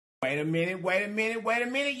Wait a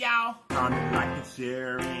minute, y'all. Comment, like, and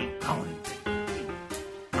share, and comment.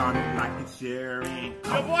 Comment, like, and share, and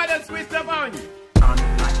Your boy done switched up on you.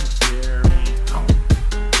 comment, like, and share, and comment.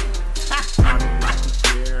 Comment, like, and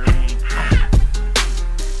share, and comment.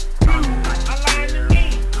 Comment, like, I'm and lying to share, me.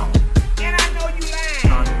 and comment. And I know you lying.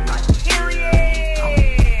 Comment, like, and share, and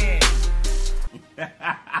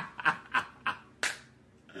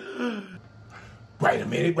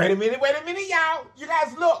Period. Wait a minute, y'all. You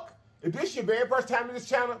guys look. If this your very first time in this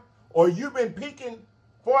channel, or you've been peeking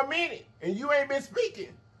for a minute and you ain't been speaking,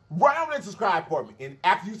 run on and subscribe for me. And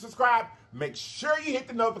after you subscribe, make sure you hit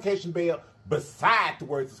the notification bell beside the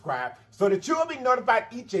word subscribe so that you will be notified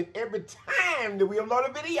each and every time that we upload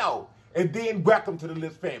a video. And then welcome to the LIFELINE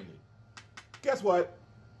family. Guess what?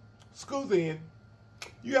 School's in.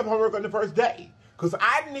 You have homework on the first day. Because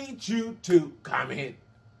I need you to comment,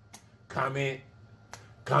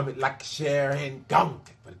 like, share, and go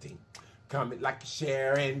for the team. Comment, like,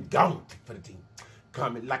 share, and go for the team.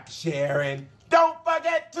 Comment, like, share, and don't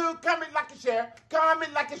forget to comment, like, and share.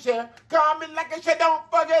 Comment, like, and share. Comment, like, and share. Don't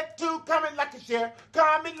forget to comment, like, and share.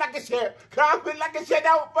 Comment, like, and share. Comment, like, and share.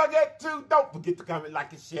 Don't forget to comment,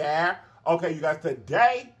 like, and share. Okay, you guys,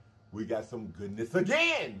 today we got some goodness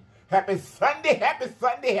again. Happy Sunday, happy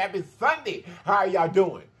Sunday, happy Sunday. How are y'all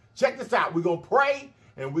doing? Check this out. We're going to pray.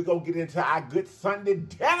 And we're going to get into our good Sunday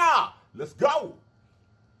dinner. Let's go.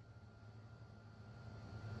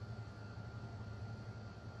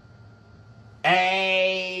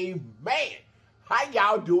 Amen. How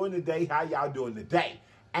y'all doing today?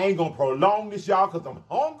 I ain't going to prolong this, y'all, because I'm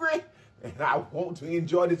hungry. And I want to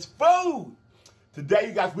enjoy this food. Today,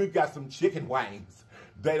 you guys, we've got some chicken wings.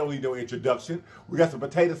 They don't need no introduction. We got some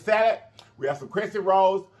potato salad. We got some crescent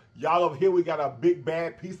rolls. Y'all over here, we got a big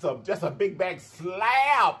bag piece of, just a big bag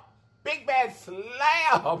slab. Big bag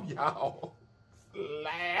slab, y'all.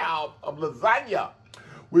 Slab of lasagna.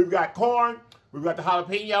 We've got corn. We've got the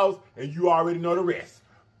jalapenos. And you already know the rest.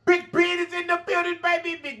 Big Ben is in the building,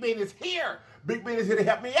 baby. Big Ben is here. Big Ben is here to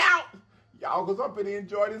help me out. Y'all, because I'm finna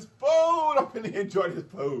enjoy this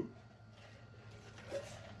food.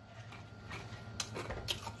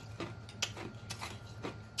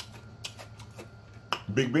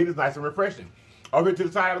 Big Ben is nice and refreshing. Over here to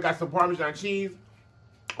the side, I got some Parmesan cheese.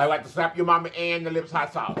 I like to slap your mama and the LLIPS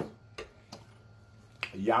hot sauce.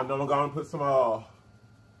 Y'all know I'm going to put some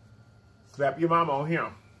slap your mama on here.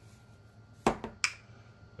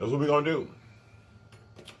 That's what we're going to do.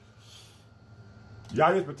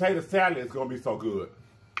 Y'all, this potato salad is going to be so good.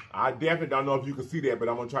 I definitely don't know if you can see that, but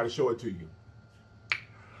I'm going to try to show it to you.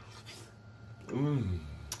 Mmm.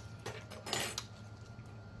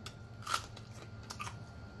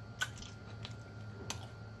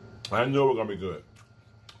 I knew it was going to be good.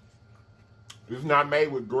 This is not made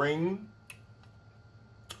with green,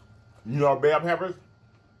 bell peppers.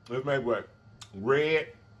 It's made with red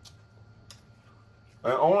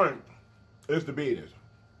and orange. It's the business.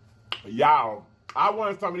 Y'all, I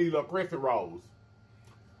wanted some of these little crescent rolls.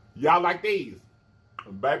 Y'all like these?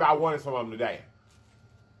 Baby, I wanted some of them today.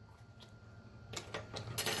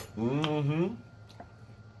 Mm-hmm.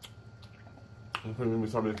 I'm putting me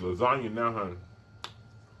some of this lasagna now, honey.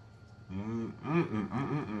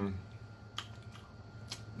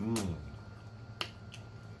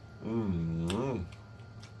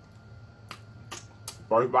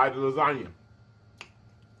 First bite of lasagna.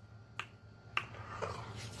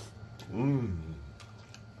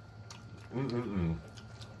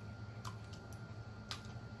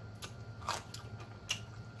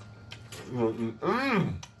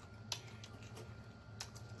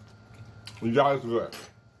 Y'all, it's good.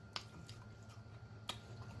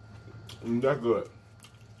 That's good.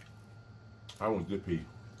 I want this piece.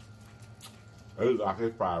 It looks like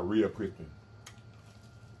it's fried real crispy.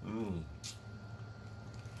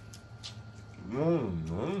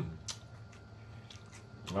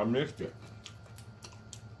 I missed it.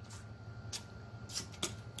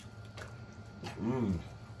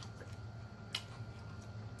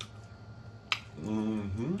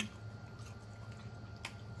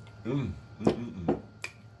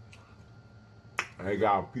 I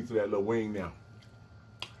got a piece of that little wing now.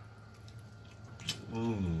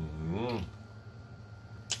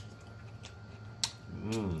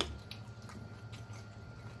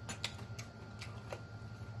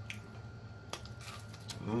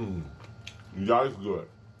 Y'all, it's good.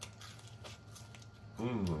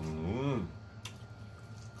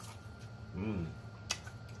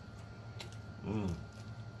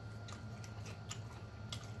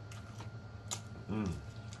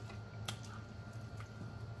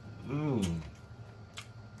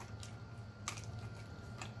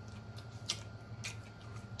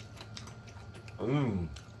 Mmm.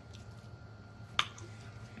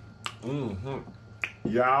 Mm-hmm.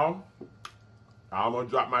 Y'all, I almost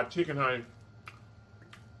dropped my chicken, honey.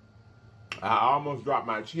 I almost dropped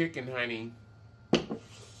my chicken, honey. You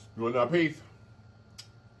want another piece?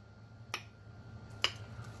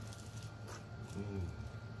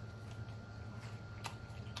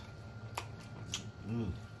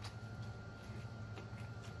 Mm.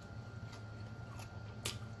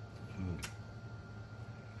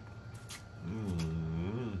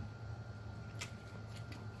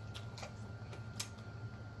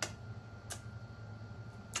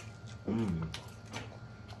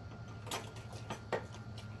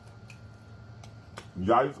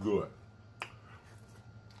 Y'all, it's good.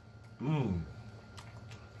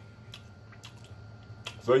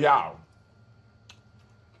 So y'all,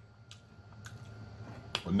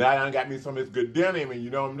 now I got me some of this good denim, and you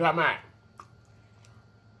know what I'm talking about.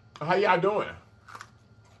 How y'all doing?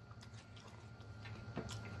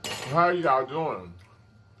 How y'all doing?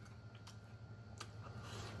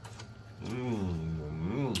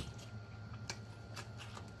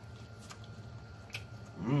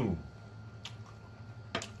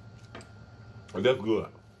 Well, that's good.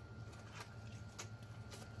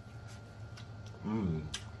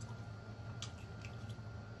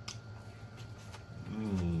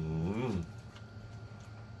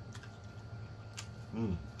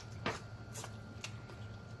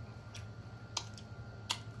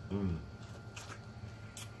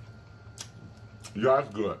 Yeah,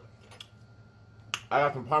 it's good. I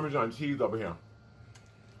got some Parmesan cheese over here.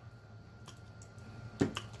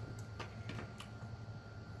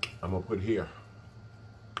 I'm gonna put here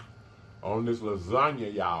on this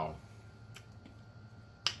lasagna, y'all.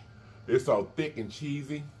 It's so thick and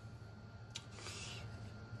cheesy.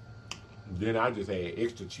 Then I just add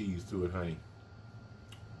extra cheese to it, honey.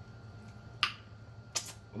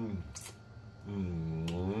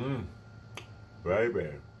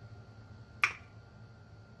 Baby.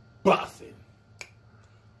 Bussin'.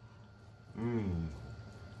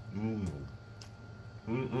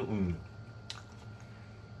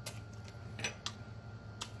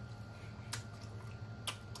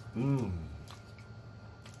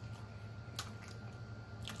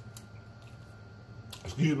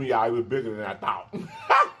 Excuse me, y'all, it was bigger than I thought.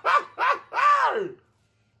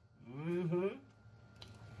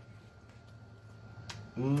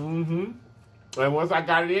 And once I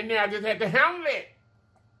got it in there, I just had to handle it.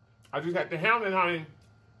 Honey.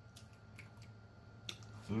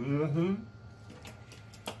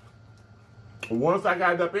 Once I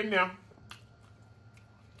got it up in there,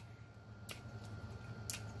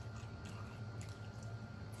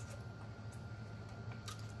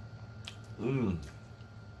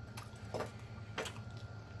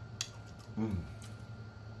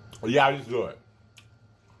 yeah, it's good.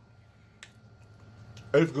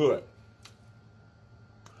 It's good.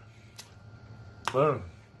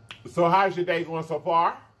 So how's your day going so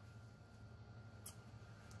far?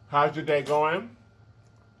 How's your day going?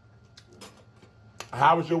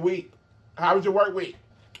 How was your week? How was your work week?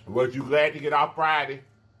 Was you glad to get off Friday?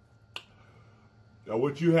 Or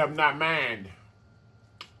would you have not mind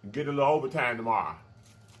get a little overtime tomorrow?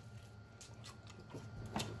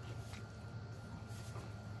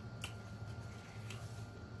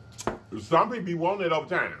 Some people want that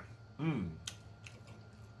overtime.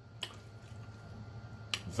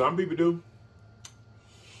 Some people do.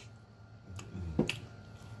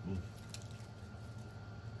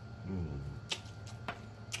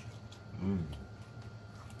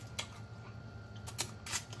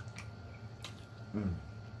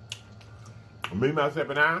 Me, myself,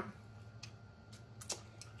 and I,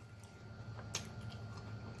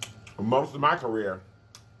 most of my career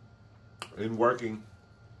in working,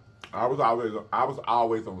 I was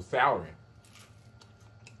always on salary.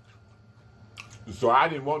 So I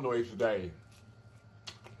didn't want no extra day.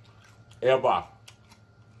 Ever.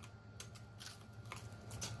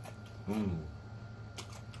 No,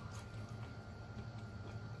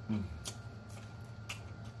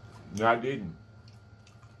 I didn't.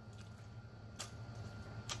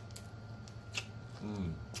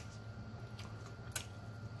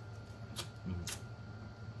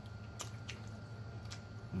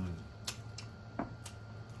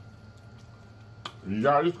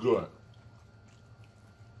 Yeah, it's good.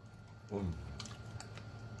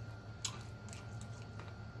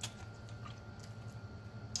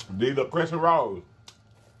 These are crescent rolls.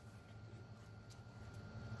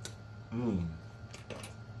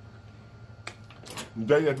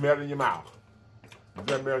 They just melt in your mouth.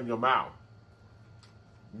 Just melt in your mouth.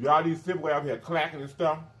 Y'all these simple out here clacking and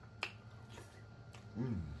stuff.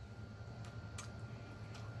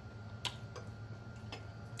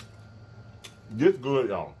 This good,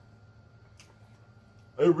 y'all.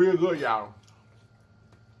 It's real good, y'all.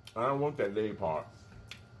 I don't want that leg part.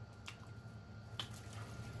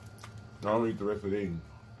 I don't eat the rest of these.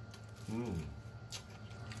 Mm-hmm.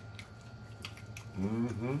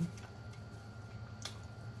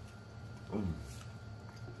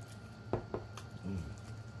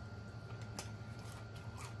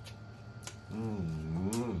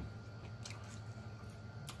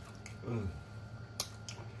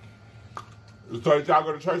 So did y'all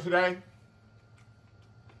go to church today?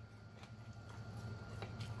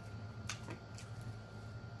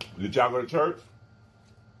 Did y'all go to church?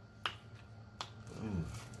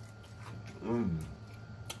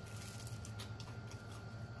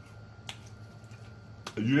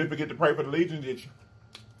 You didn't forget to pray for the Legion, did you?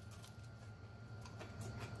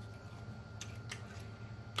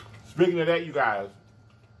 Speaking of that, you guys,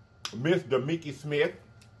 Miss DEMIKI Smith,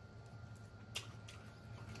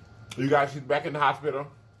 you guys, she's back in the hospital.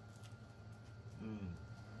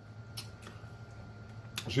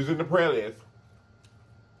 She's in the prayer list.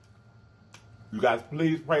 You guys,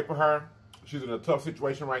 please pray for her. She's in a tough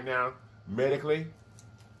situation right now, medically.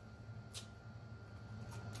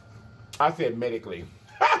 I said medically.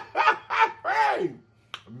 Hey!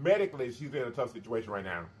 Medically, she's in a tough situation right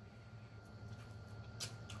now.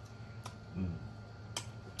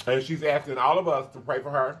 And she's asking all of us to pray for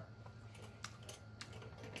her,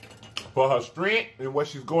 for her strength and what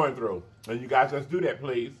she's going through. And you guys, let's do that,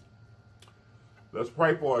 please. Let's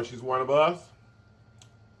pray for her. She's one of us,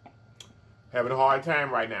 having a hard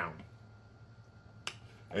time right now.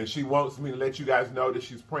 And she wants me to let you guys know that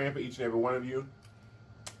she's praying for each and every one of you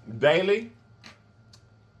daily.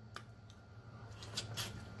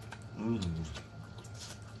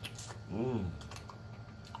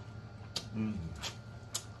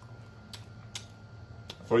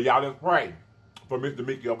 So y'all just pray for Miss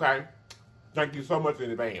DEMIKI, okay? Thank you so much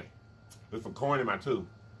in advance. There's some corn in my tooth.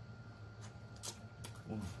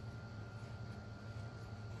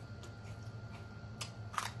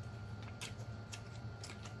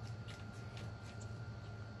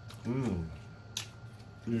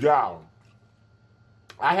 Y'all,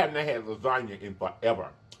 I haven't had lasagna in forever.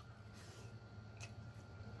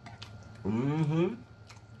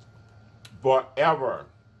 Forever.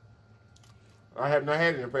 I have not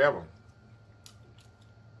had it in forever.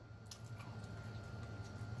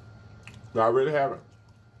 I really haven't.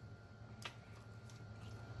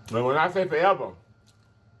 And when I say forever,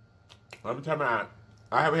 I'm talking about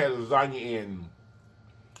I haven't had lasagna in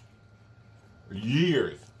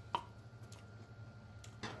years.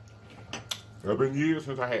 It's been years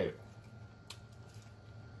since I had it.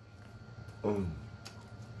 And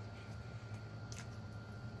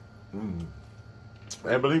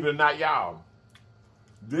believe it or not, y'all,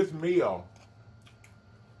 this meal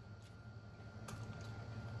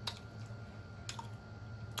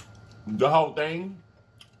the whole thing,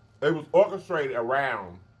 it was orchestrated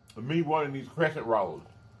around me wanting these crescent rolls.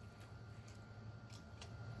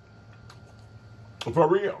 For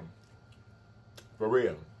real. For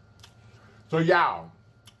real. So y'all,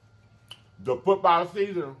 the football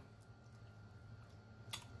season,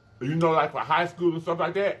 you know, like for high school and stuff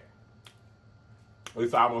like that,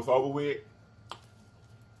 it's almost over with.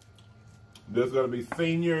 There's going to be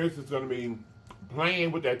seniors. It's going to be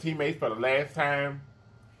playing with their teammates for the last time.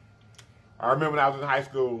 I remember when I was in high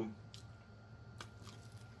school,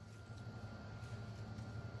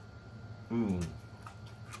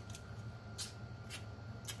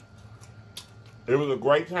 it was a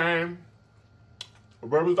great time,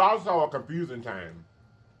 but it was also a confusing time.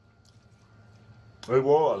 It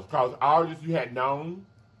was, because all this you had known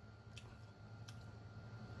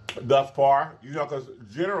thus far, you know, because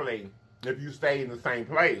generally, if you stay in the same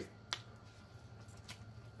place,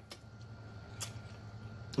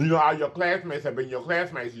 you know, all your classmates have been your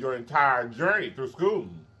classmates your entire journey through school.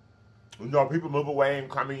 You know, people move away and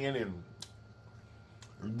come in and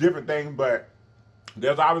different things, but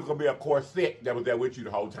there's always going to be a core set that was there with you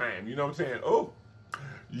the whole time. You know what I'm saying? Oh,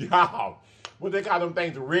 y'all, what they call them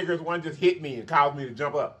things, the riggers, one just hit me and caused me to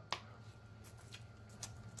jump up.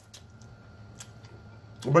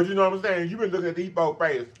 But you know what I'm saying? You've been looking at these folks'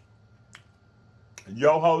 face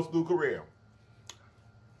your whole school career.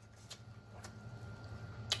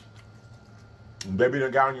 They be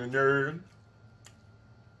done got on your nerves.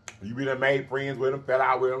 You be done made friends with them, fell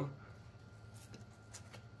out with them.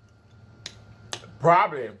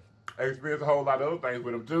 Probably experienced a whole lot of other things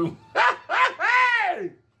with them too.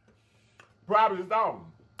 Probably so.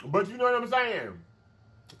 But you know what I'm saying?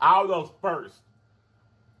 All those first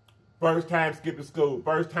time skipping school,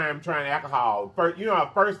 first time trying alcohol, first, you know,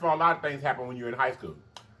 first of all, a lot of things happen when you're in high school.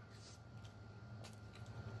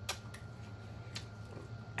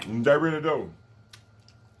 They really do.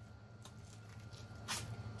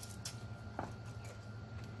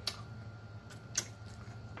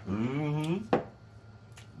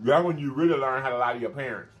 That's when you really learn how to lie to your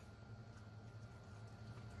parents.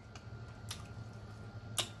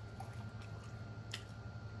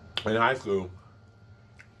 In high school.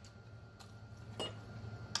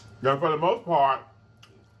 Now, for the most part,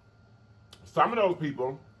 some of those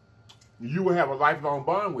people you will have a lifelong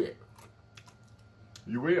bond with.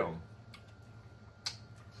 You will.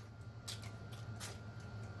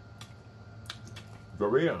 For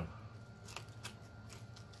real.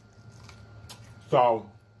 So,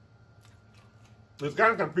 it's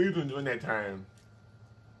kind of confusing during that time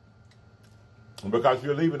because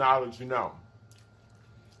you're leaving out that you know.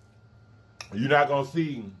 You're not going to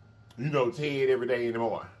see, you know, Ted every day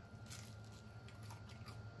anymore.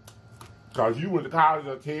 Because you went to college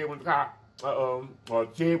or Ted went to college, or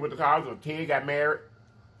Ted went to college or Ted got married.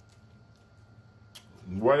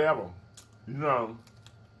 Whatever. You know,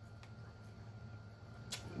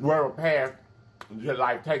 whatever path your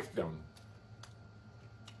life takes them.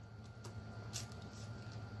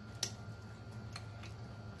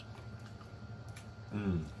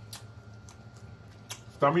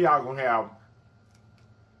 Some of y'all gonna have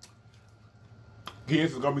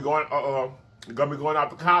kids is gonna be going out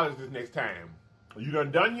to college this next time. You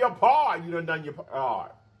done your part. You done your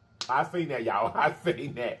part. I seen that, y'all. I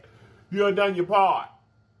seen that. You done your part.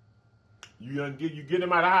 You get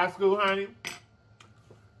them out of high school, honey.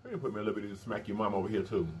 Let me put me a little bit of this Smack Your Mama over here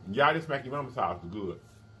too. Y'all, this Smack Your Mama sauce is good.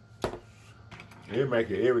 It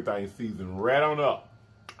make it everything seasoned right on up.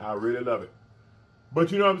 I really love it.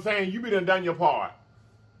 But you know what I'm saying? You be done your part.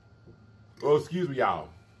 Oh, excuse me, y'all.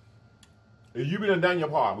 You be done your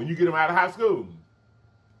part. When you get them out of high school,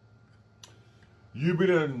 you be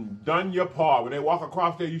done your part. When they walk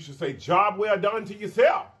across there, you should say, job well done to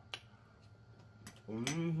yourself.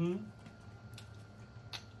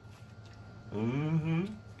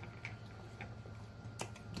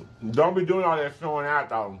 Don't be doing all that showing out,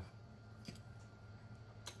 though.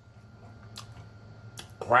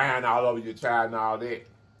 Crying all over your child and all that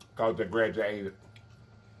because they graduated.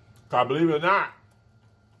 Because believe it or not,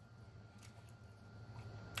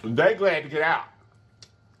 they glad to get out.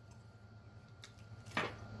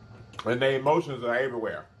 And their emotions are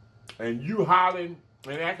everywhere. And you hollering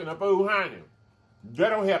and acting a fool, honey. That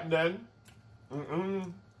don't help nothing. That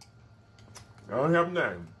don't help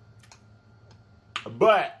nothing.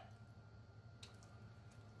 But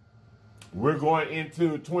we're going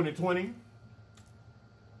into 2020.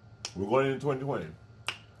 We're going into 2020.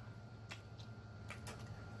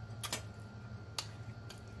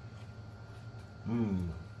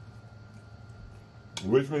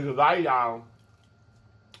 Which means a lot of y'all,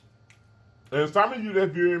 and some of you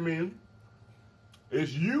that's viewing me,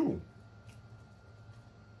 it's you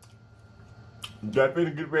that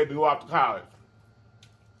finna get ready to go off to college.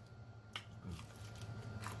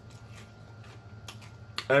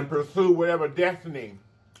 And pursue whatever destiny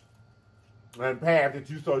and path that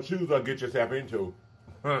you so choose or get yourself into.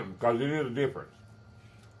 Because it is a difference.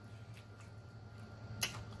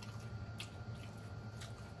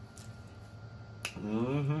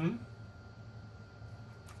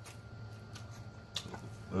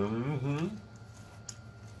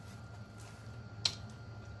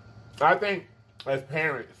 I think as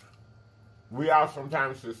parents, we all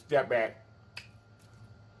sometimes should step back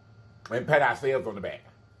and pat ourselves on the back.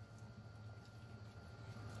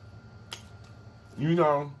 You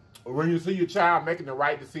know, when you see your child making the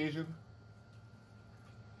right decision,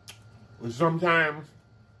 sometimes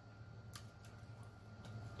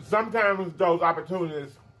those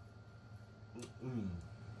opportunities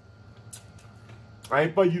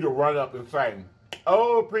ain't for you to run up and say,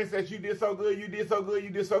 oh, princess, you did so good, you did so good, you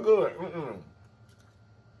did so good.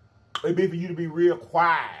 It'd be for you to be real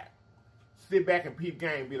quiet. Sit back and peep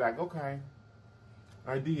game. Be like, okay,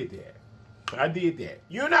 I did that. I did that.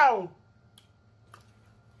 You know.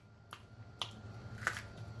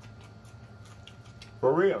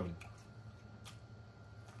 For real.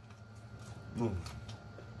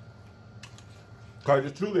 Because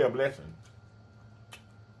it's truly a blessing.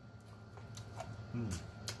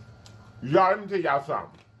 Y'all, let me tell y'all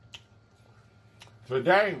something.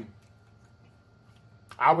 Today,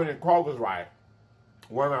 I went in Kroger's, right?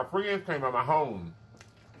 One of my friends came to my home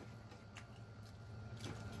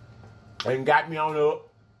and got me on up.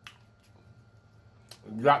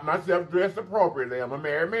 Got myself dressed appropriately. I'm a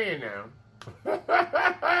married man now.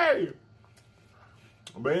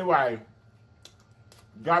 But anyway,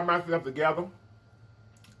 got myself together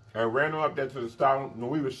and ran up there to the store when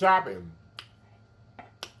we were shopping.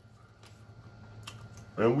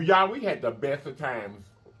 And we had the best of times,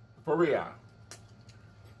 for real.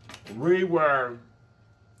 We were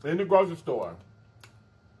in the grocery store.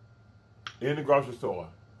 We're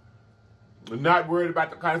not worried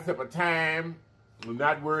about the concept of time. We're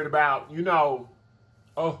not worried about, you know,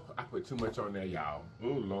 oh, I put too much on there, y'all. Oh,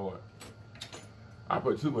 Lord. I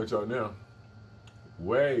put too much on there.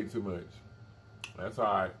 Way too much. That's all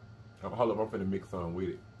right. Hold up, I'm finna mix some with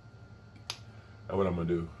it. That's what I'm gonna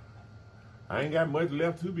do. I ain't got much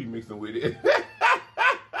left to be mixing with it.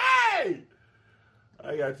 Hey!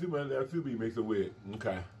 I got too much left to be mixing with it.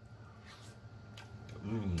 Okay.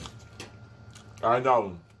 I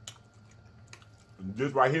know.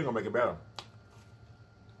 This right here gonna make it better.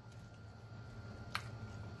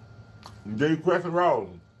 These crescent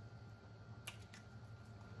rolls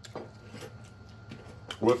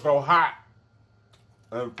was so hot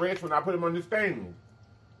and fresh when I put them on this thing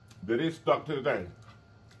that it stuck to the thing.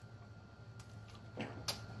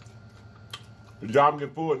 Y'all, I'm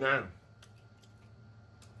getting full now.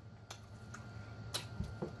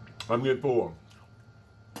 I'm getting full.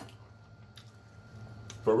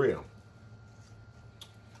 For real.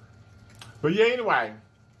 But yeah, anyway.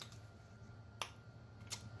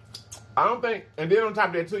 I don't think, and then on top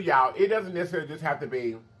of that too, y'all, it doesn't necessarily just have to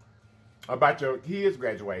be about your kids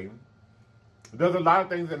graduating. There's a lot of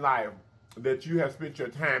things in life that you have spent your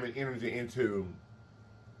time and energy into.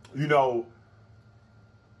 You know,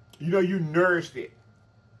 you nourished it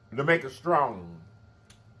to make it strong.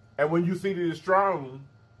 And when you see that it's strong,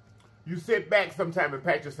 you sit back sometime and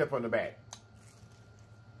pat yourself on the back.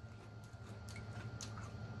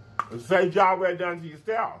 And say job well done to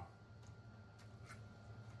yourself.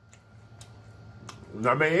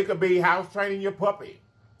 I mean, it could be house training your puppy.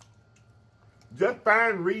 Just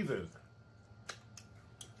find reasons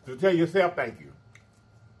to tell yourself thank you.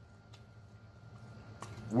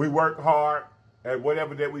 We work hard at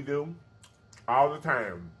whatever that we do all the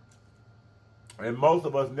time. And most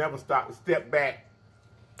of us never step back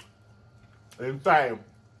and say,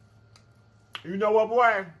 you know what,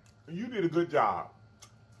 boy? You did a good job.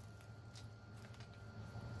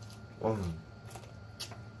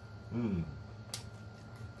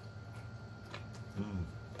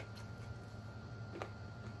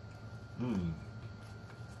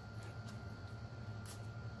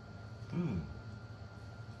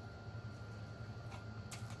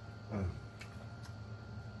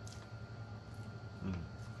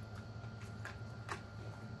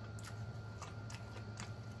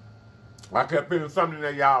 I kept feeling something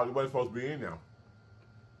that y'all wasn't supposed to be in there.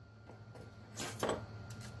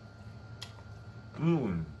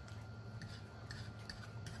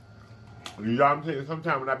 Y'all, I'm telling you,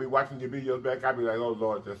 sometimes when I be watching your videos back, I be like, oh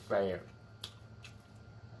Lord, that's sad.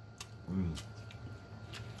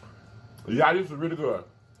 Yeah, this is really good.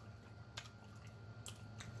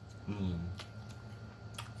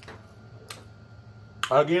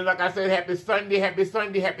 Again, like I said, happy Sunday, happy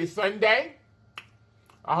Sunday, happy Sunday.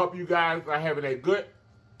 I hope you guys are having a good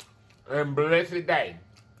and blessed day.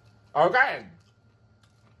 Okay.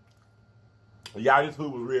 Y'all, this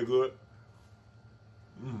food was real good.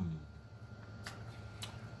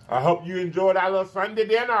 I hope you enjoyed our little Sunday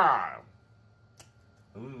dinner.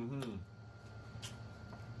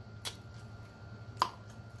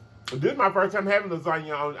 This is my first time having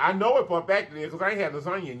lasagna on. I know it for a fact because I ain't had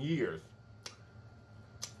lasagna in years.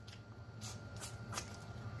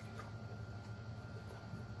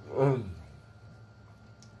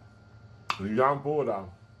 Y'all full though.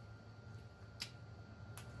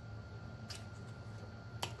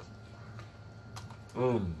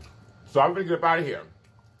 So I'm gonna get up out of here.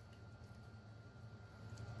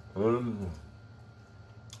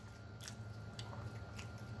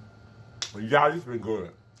 Y'all, this been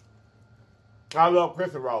good. I love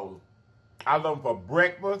crescent rolls. I love them for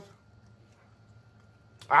breakfast.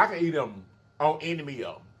 I can eat them on any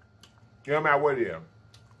meal. No matter what it is.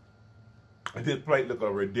 This plate look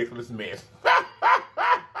a ridiculous mess.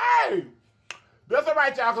 Hey! That's all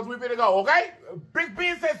right, y'all, because we finna go, okay? Big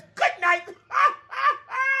Ben says good night.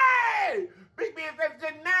 Hey! Big Ben says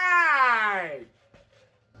good night.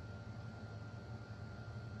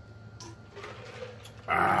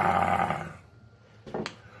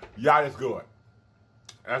 Y'all, that's good.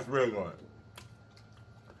 That's real good.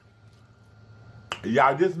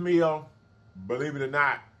 Y'all, this meal, believe it or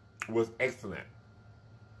not, was excellent.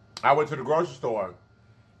 I went to the grocery store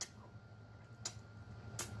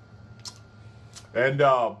and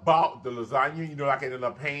bought the lasagna, you know, like in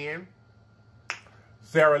a pan.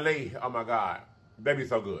 Sara Lee, oh my God, they be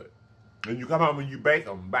so good. And you come home and you bake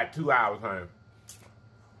them about 2 hours, huh?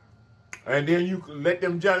 And then you let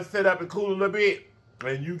them just sit up and cool a little bit.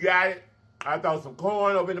 And you got it. I throw some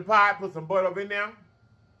corn over in the pot, put some butter over in there,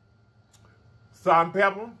 salt and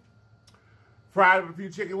pepper, fried up a few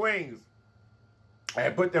chicken wings,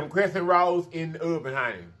 and put them crescent rolls in the oven,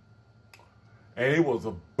 honey. And it was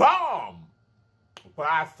a bomb for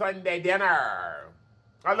our Sunday dinner.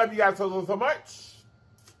 I love you guys so much.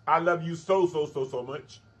 I love you so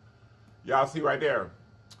much. Y'all see right there.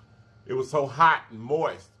 It was so hot and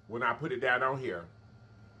moist when I put it down on here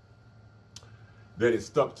that it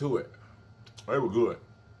stuck to it. It was good.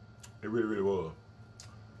 It really was.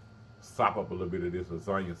 Sop up a little bit of this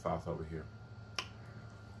lasagna sauce over here.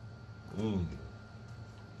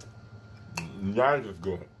 That is just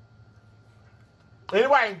good.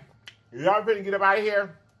 Anyway, y'all ready to get up out of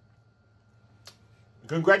here?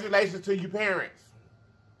 Congratulations to you parents,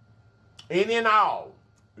 any and all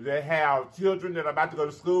that have children that are about to go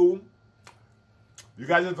to school. You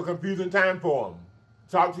guys, it's a confusing time for them.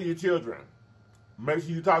 Talk to your children. Make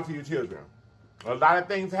sure you talk to your children. A lot of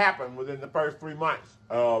things happen within the first 3 months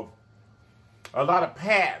of a lot of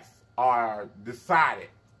paths are decided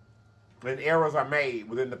and errors are made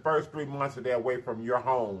within the first 3 months that they're away from your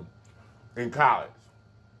home in college.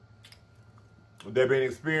 They've been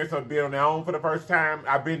experienced of being on their own for the first time.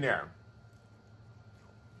 I've been there.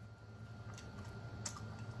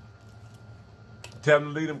 Tell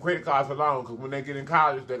them to leave them credit cards alone, because when they get in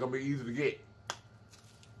college, they're going to be easy to get.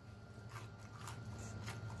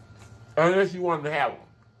 Unless you want them to have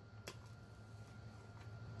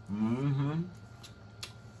them.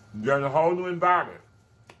 You're in a whole new environment.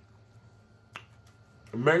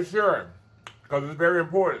 Make sure, because it's very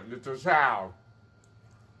important that your child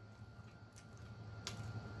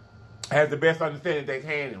has the best understanding they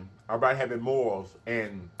can about having morals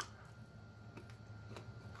and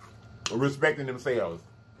respecting themselves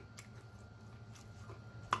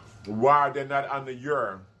while they're not under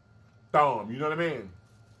your thumb. You know what I mean?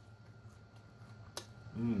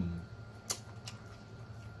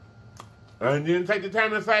 And then take the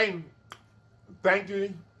time to say thank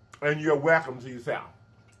you and you're welcome to yourself.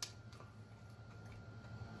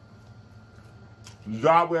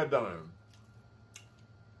 Job well done.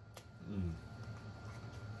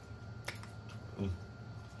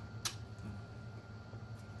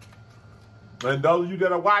 And those of you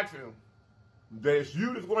that are watching, that it's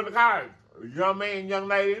you that's going to college, young man, young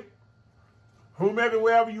lady, whomever,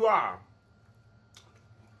 wherever you are,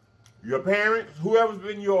 your parents, whoever's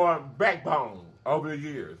been your backbone over the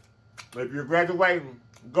years, if you're graduating,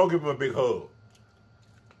 go give them a big hug.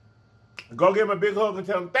 Go give them a big hug and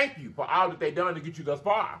tell them thank you for all that they've done to get you thus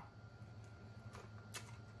far.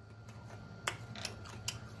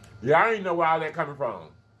 Y'all ain't know where all that coming from.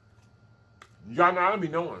 Y'all know I don't be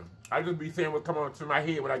knowing. I just be saying what come on to my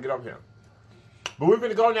head when I get up here. But we're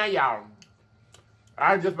finna go now, y'all.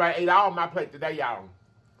 I just about ate all my plate today, y'all.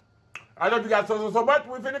 I love you guys so much.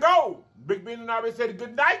 We're finna go. Big Ben and already said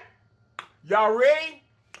good night. Y'all ready?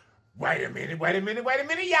 Wait a minute,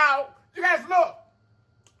 y'all. You guys look.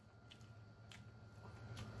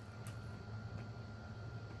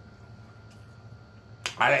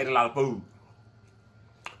 I ate a lot of food.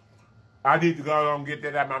 I need to go and get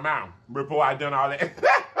that out of my mouth before I done all that.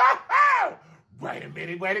 Wait a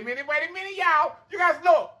minute, y'all. You guys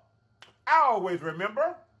look. I always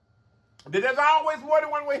remember that there's always more than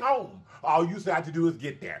one way home. All you have to do is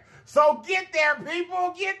get there. So get there,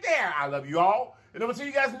 people. Get there. I love you all. And I'm going to see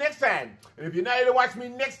you guys next time. And if you're not able to watch me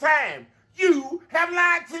next time, you have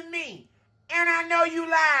lied to me. And I know you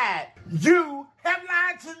lied. You have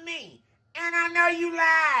lied to me. And I know you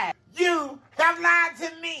lied. You have lied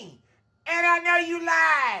to me. And I know you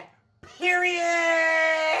lied. Period.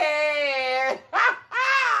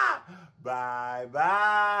 Bye-bye.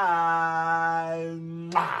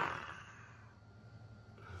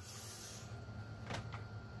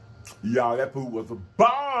 Y'all, that food was a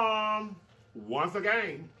bomb. Once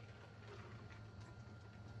again.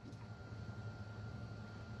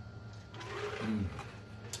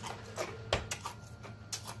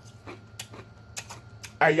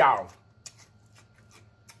 Hey, y'all.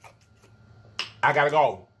 I gotta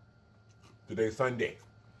go. Today's Sunday.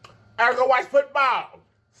 I gotta go watch football.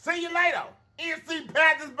 See you later. NC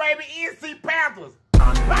Panthers, baby. NC Panthers.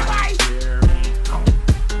 Bye-bye.